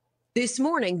 This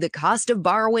morning, the cost of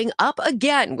borrowing up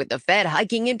again, with the Fed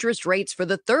hiking interest rates for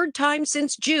the third time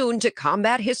since June to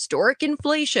combat historic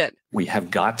inflation. We have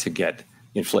got to get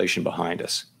inflation behind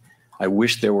us. I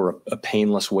wish there were a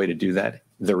painless way to do that.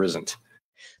 There isn't.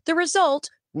 The result?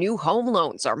 New home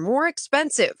loans are more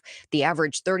expensive. The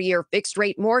average 30-year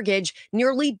fixed-rate mortgage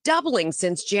nearly doubling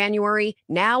since January,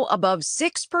 now above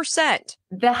 6%.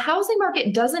 The housing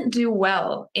market doesn't do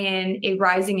well in a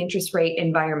rising interest rate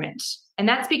environment. And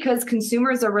that's because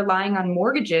consumers are relying on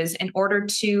mortgages in order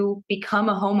to become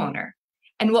a homeowner.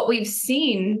 And what we've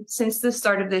seen since the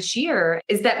start of this year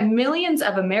is that millions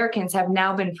of Americans have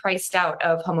now been priced out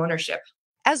of homeownership.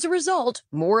 As a result,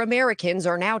 more Americans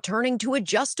are now turning to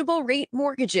adjustable rate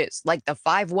mortgages like the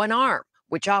 5-1 ARM,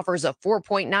 which offers a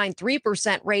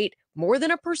 4.93% rate, more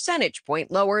than a percentage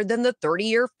point lower than the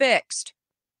 30-year fixed.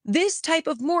 This type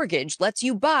of mortgage lets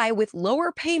you buy with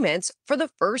lower payments for the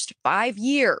first 5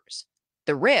 years.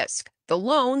 The risk, the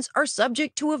loans are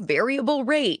subject to a variable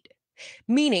rate,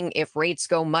 meaning if rates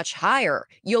go much higher,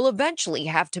 you'll eventually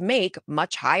have to make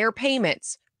much higher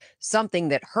payments, something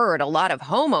that hurt a lot of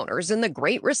homeowners in the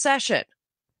Great Recession.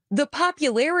 The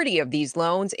popularity of these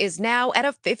loans is now at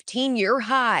a 15-year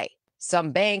high.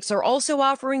 Some banks are also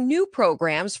offering new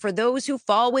programs for those who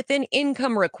fall within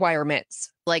income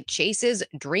requirements, like Chase's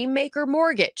Dreammaker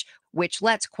Mortgage, which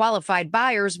lets qualified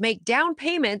buyers make down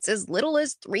payments as little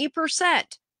as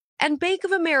 3%. And Bank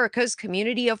of America's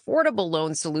Community Affordable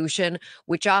Loan Solution,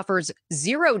 which offers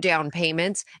 0 down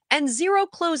payments and 0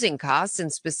 closing costs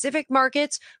in specific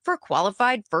markets for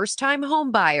qualified first-time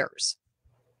home buyers.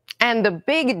 And the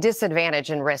big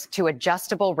disadvantage and risk to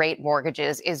adjustable rate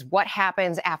mortgages is what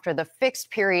happens after the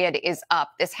fixed period is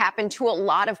up. This happened to a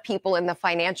lot of people in the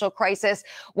financial crisis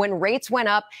when rates went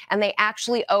up and they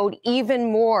actually owed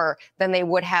even more than they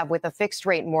would have with a fixed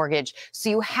rate mortgage.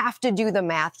 So you have to do the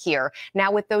math here.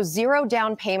 Now, with those 0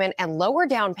 down payment and lower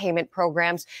down payment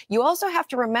programs, you also have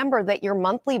to remember that your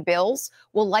monthly bills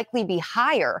will likely be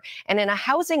higher. And in a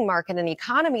housing market and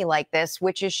economy like this,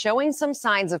 which is showing some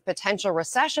signs of potential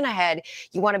recession ahead,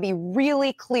 you want to be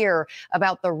really clear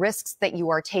about the risks that you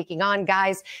are taking on.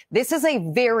 Guys, this is a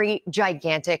very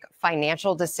gigantic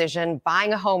financial decision.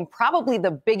 Buying a home, probably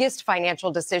the biggest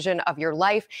financial decision of your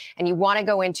life, and you want to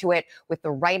go into it with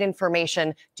the right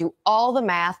information. Do all the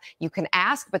math. You can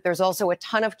ask, but there's also a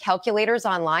ton of calculators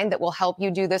online that will help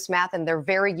you do this math, and they're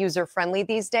very user-friendly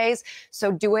these days.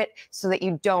 So do it so that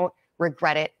you don't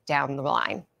regret it down the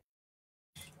line.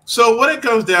 So what it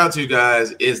comes down to,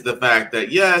 guys, is the fact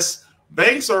that, yes,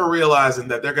 banks are realizing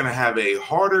that they're going to have a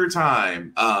harder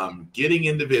time getting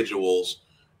individuals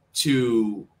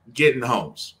to get in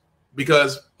homes.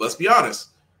 Because, let's be honest,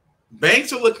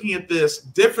 banks are looking at this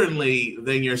differently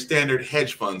than your standard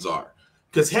hedge funds are.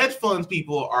 Because hedge funds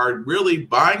people are really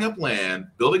buying up land,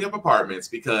 building up apartments,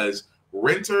 because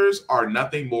renters are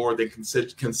nothing more than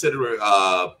consider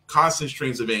constant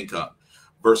streams of income.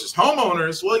 Versus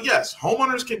homeowners, well, yes,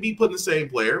 homeowners can be put in the same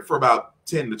player for about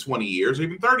 10 to 20 years or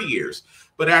even 30 years.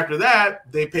 But after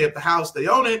that, they pay up the house, they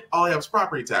own it, all they have is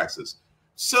property taxes.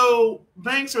 So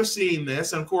banks are seeing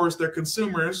this, and of course, their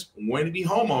consumers, wanting to be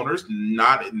homeowners,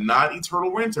 not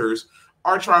eternal renters,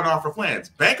 are trying to offer plans.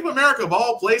 Bank of America, of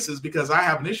all places, because I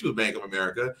have an issue with Bank of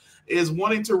America, is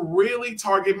wanting to really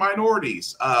target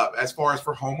minorities as far as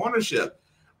for home ownership.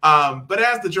 But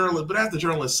as the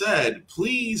journalist said,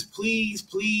 please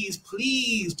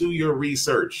do your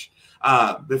research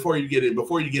before you get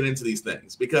into these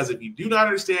things, because if you do not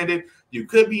understand it, you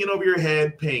could be in over your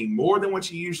head paying more than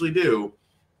what you usually do.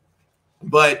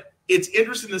 But it's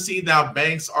interesting to see now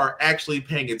banks are actually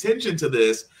paying attention to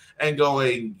this and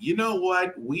going, you know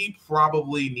what, we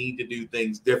probably need to do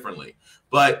things differently.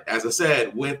 But as I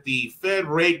said, with the Fed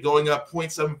rate going up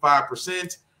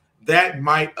 0.75%, that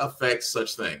might affect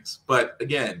such things. But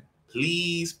again,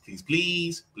 please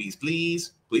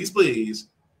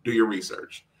do your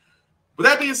research. With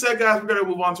that being said, guys, we're going to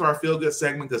move on to our feel-good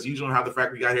segment, because usually on How the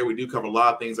Frack we got here, we do cover a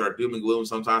lot of things that are doom and gloom,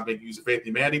 sometimes make use of faith and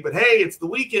humanity. But hey, it's the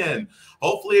weekend.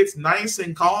 Hopefully it's nice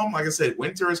and calm. Like I said,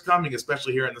 winter is coming,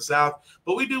 especially here in the South.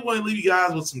 But we do want to leave you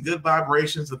guys with some good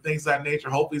vibrations and things of that nature.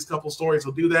 Hopefully these couple stories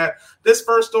will do that. This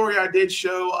first story I did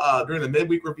show during the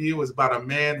midweek review was about a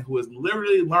man who is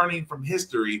literally learning from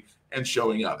history and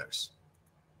showing others.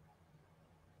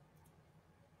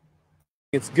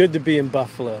 It's good to be in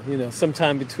Buffalo. You know,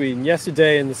 sometime between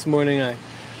yesterday and this morning, I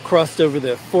crossed over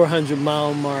the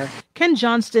 400-mile mark. Ken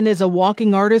Johnston is a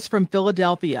walking artist from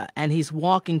Philadelphia, and he's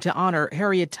walking to honor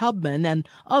Harriet Tubman and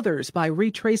others by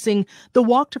retracing the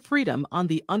Walk to Freedom on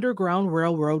the Underground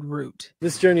Railroad route.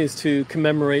 This journey is to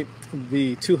commemorate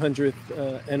the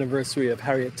 200th anniversary of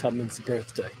Harriet Tubman's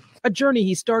birthday. A journey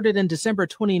he started in December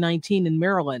 2019 in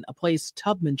Maryland, a place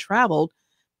Tubman traveled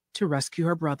to rescue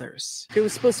her brothers. It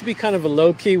was supposed to be kind of a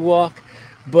low-key walk,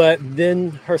 but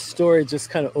then her story just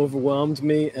kind of overwhelmed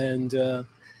me. And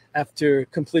after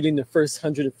completing the first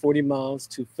 140 miles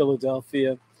to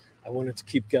Philadelphia, I wanted to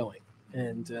keep going.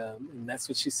 And that's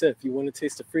what she said. If you want a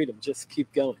taste of freedom, just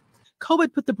keep going.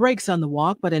 COVID put the brakes on the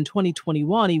walk, but in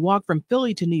 2021, he walked from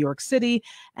Philly to New York City.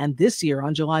 And this year,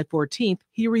 on July 14th,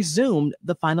 he resumed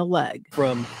the final leg.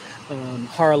 From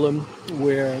Harlem,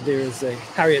 where there's a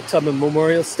Harriet Tubman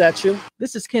Memorial statue.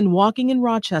 This is Ken walking in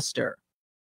Rochester.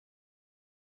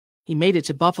 He made it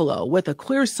to Buffalo with a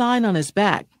clear sign on his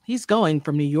back. He's going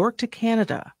from New York to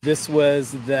Canada. This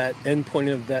was that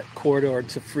endpoint of that corridor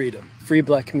to freedom. Free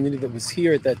Black community that was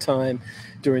here at that time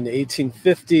during the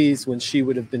 1850s when she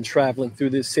would have been traveling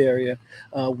through this area,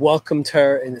 welcomed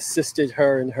her and assisted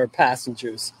her and her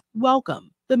passengers.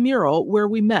 Welcome, the mural where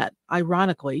we met,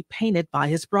 ironically painted by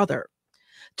his brother.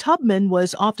 Tubman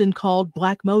was often called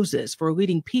Black Moses for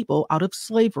leading people out of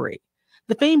slavery.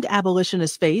 The famed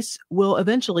abolitionist face will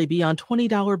eventually be on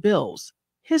 $20 bills.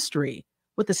 History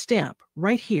with a stamp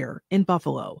right here in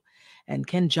Buffalo. And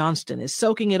Ken Johnston is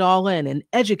soaking it all in and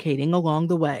educating along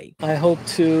the way. I hope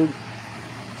to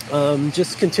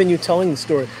just continue telling the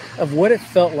story of what it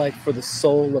felt like for the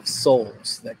soul of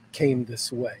souls that came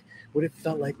this way, what it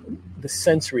felt like the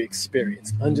sensory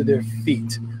experience under their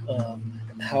feet,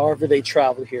 however they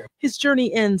traveled here. His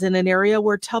journey ends in an area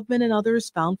where Tubman and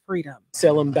others found freedom.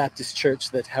 Salem Baptist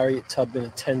Church that Harriet Tubman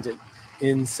attended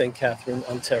in St. Catherine,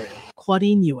 Ontario.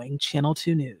 Claudine Ewing, Channel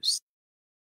 2 News.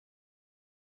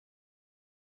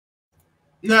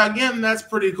 Now, again, that's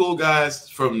pretty cool, guys,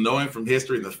 from knowing from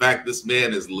history and the fact this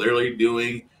man is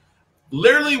literally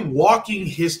walking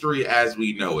history as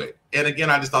we know it. And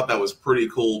again, I just thought that was pretty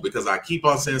cool because I keep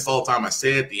on saying this all the time. I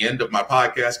say at the end of my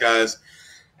podcast, guys,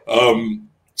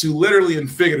 to literally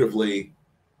and figuratively,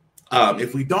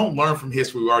 if we don't learn from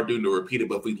history, we are doomed to repeat it.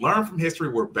 But if we learn from history,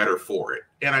 we're better for it.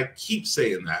 And I keep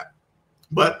saying that.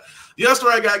 But the other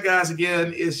story I got, guys,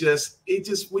 again, is it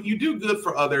just when you do good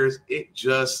for others,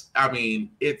 it's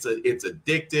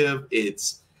addictive.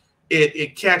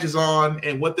 It catches on.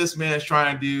 And what this man is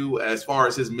trying to do as far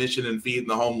as his mission in feeding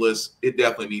the homeless, it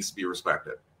definitely needs to be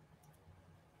respected.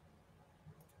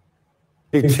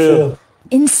 Me too.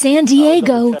 In San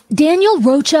Diego, Daniel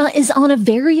Rocha is on a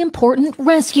very important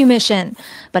rescue mission.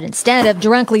 But instead of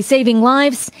directly saving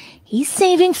lives, he's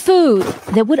saving food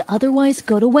that would otherwise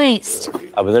go to waste.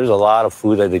 I mean, there's a lot of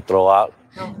food that they throw out.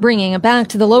 Bringing it back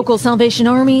to the local Salvation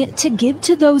Army to give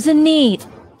to those in need.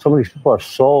 Some of these people are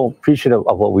so appreciative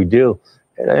of what we do.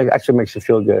 It actually makes you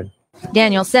feel good.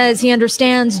 Daniel says he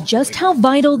understands just how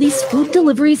vital these food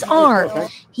deliveries are.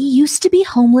 He used to be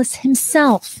homeless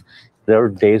himself. There were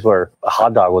days where a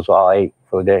hot dog was all I ate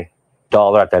for the day.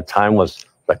 $1 at that time was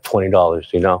like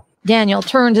 $20, you know? Daniel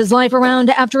turned his life around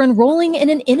after enrolling in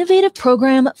an innovative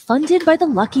program funded by the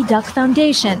Lucky Duck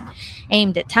Foundation,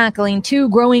 aimed at tackling two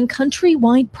growing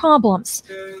countrywide problems: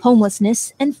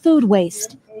 homelessness and food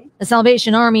waste. The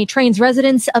Salvation Army trains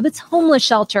residents of its homeless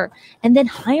shelter and then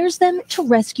hires them to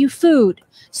rescue food.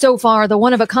 So far, the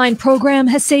one-of-a-kind program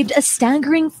has saved a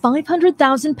staggering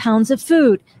 500,000 pounds of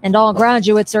food, and all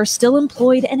graduates are still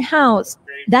employed and housed.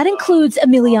 That includes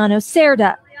Emiliano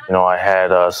Cerda. You know, I had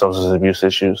substance abuse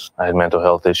issues. I had mental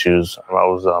health issues. I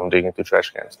was digging through trash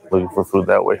cans, looking for food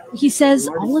that way. He says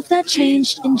all of that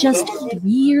changed in just 3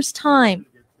 years' time.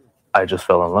 I just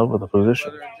fell in love with the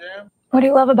position. What do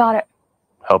you love about it?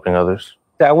 Helping others.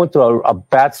 I went through a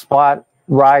bad spot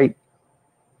right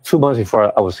 2 months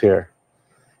before I was here.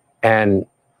 And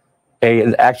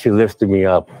it actually lifted me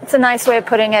up. It's a nice way of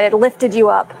putting it. It lifted you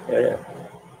up. Yeah.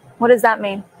 What does that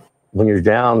mean? When you're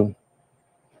down,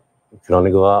 you can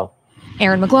only go up.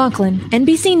 Aaron McLaughlin,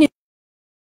 NBC News.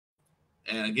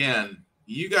 And again,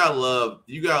 you gotta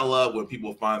love when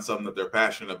people find something that they're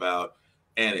passionate about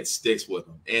and it sticks with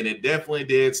them. And it definitely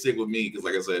did stick with me because,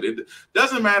 like I said, it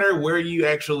doesn't matter where you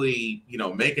actually,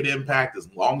 make an impact as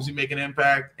long as you make an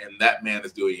impact. And that man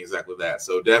is doing exactly that.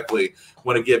 So definitely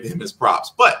want to give him his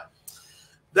props. But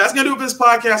that's going to do it for this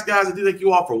podcast, guys. I do thank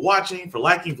you all for watching, for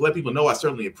liking, for letting people know. I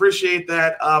certainly appreciate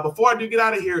that. Before I do get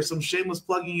out of here, some shameless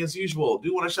plugging as usual.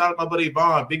 Do want to shout out my buddy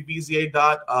Vaughn, BigBZA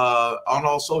on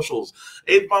all socials.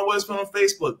 Vaughn Westman on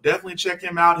Facebook. Definitely check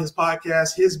him out, his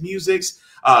podcast, his music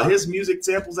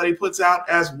samples that he puts out,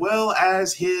 as well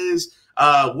as his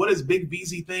What is Big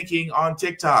BZ Thinking on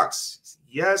TikToks.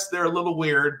 Yes, they're a little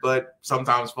weird, but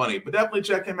sometimes funny. But definitely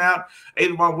check him out.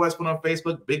 Avon Westman on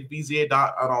Facebook, BigBZA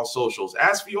on all socials.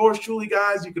 As for yours truly,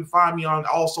 guys, you can find me on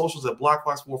all socials at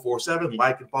BlockFox447.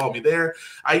 Like and follow me there.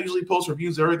 I usually post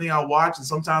reviews of everything I watch and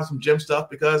sometimes some gym stuff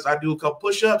because I do a couple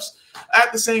push-ups.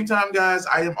 At the same time, guys,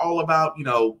 I am all about,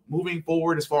 moving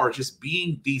forward as far as just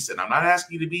being decent. I'm not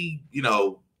asking you to be,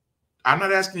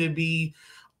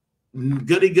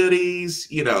 goody goodies,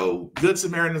 good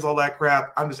Samaritans, all that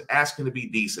crap. I'm just asking to be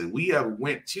decent. We have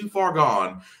went too far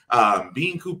gone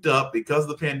being cooped up because of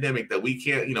the pandemic that we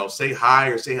can't, say hi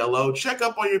or say hello. Check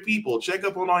up on your people. Check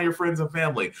up on all your friends and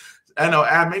family. I know,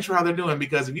 make sure how they're doing,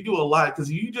 because if you do a lot,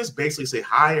 because you just basically say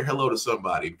hi or hello to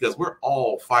somebody, because we're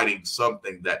all fighting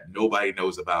something that nobody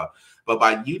knows about. But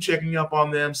by you checking up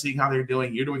on them, seeing how they're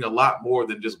doing, you're doing a lot more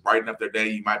than just brightening up their day.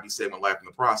 You might be saving a life in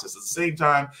the process. At the same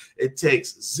time, it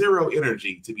takes zero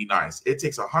energy to be nice. It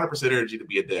takes 100% energy to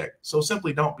be a dick. So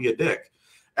simply don't be a dick.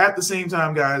 At the same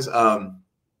time, guys,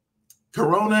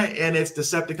 Corona and its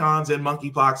Decepticons and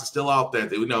monkeypox is still out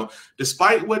there. You know,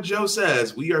 despite what Joe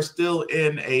says, we are still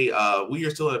in a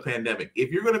pandemic. If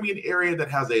you're going to be in an area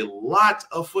that has a lot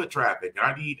of foot traffic, and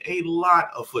I need a lot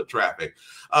of foot traffic,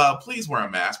 please wear a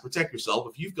mask. Protect yourself.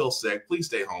 If you feel sick, please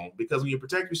stay home, because when you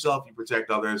protect yourself, you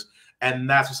protect others, and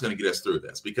that's what's going to get us through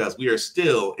this, because we are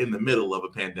still in the middle of a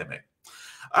pandemic.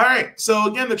 All right, so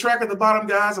again, the track at the bottom,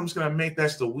 guys, I'm just going to make that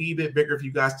just a wee bit bigger for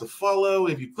you guys to follow.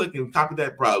 If you click and copy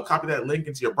that link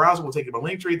into your browser, we'll take you to my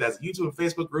link tree. That's YouTube and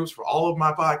Facebook groups for all of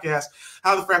my podcasts.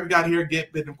 How the Frack We Got Here,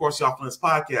 Get Bit, and of course, y'all from this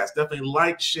podcast. Definitely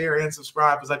like, share, and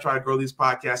subscribe as I try to grow these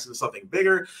podcasts into something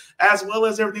bigger, as well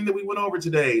as everything that we went over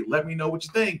today. Let me know what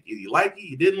you think. If you like it,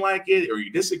 you didn't like it, or you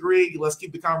disagree, let's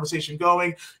keep the conversation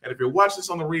going. And if you're watching this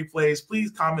on the replays, please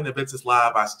comment if it's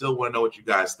live. I still want to know what you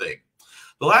guys think.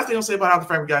 The last thing I'll say about How the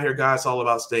Frack We Got Here, guys, it's all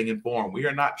about staying informed. We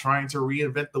are not trying to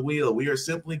reinvent the wheel. We are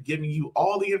simply giving you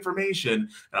all the information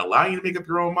and allowing you to make up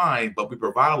your own mind, but we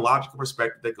provide a logical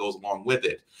perspective that goes along with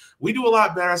it. We do a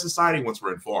lot better as a society once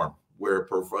we're informed. We're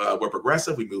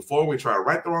progressive. We move forward. We try to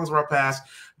right the wrongs of our past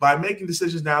by making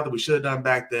decisions now that we should have done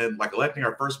back then, like electing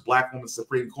our first Black woman to the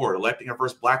Supreme Court, electing our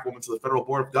first Black woman to the Federal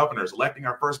Board of Governors, electing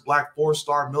our first Black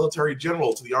 4-star military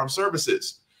general to the armed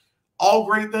services. All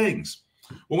great things.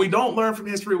 When we don't learn from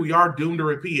history, we are doomed to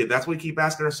repeat it. That's why we keep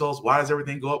asking ourselves, why does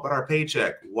everything go up but our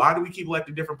paycheck? Why do we keep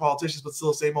electing different politicians but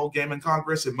still the same old game in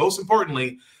Congress? And most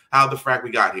importantly, how the frack we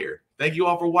got here. Thank you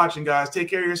all for watching, guys. Take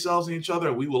care of yourselves and each other,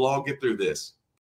 and we will all get through this.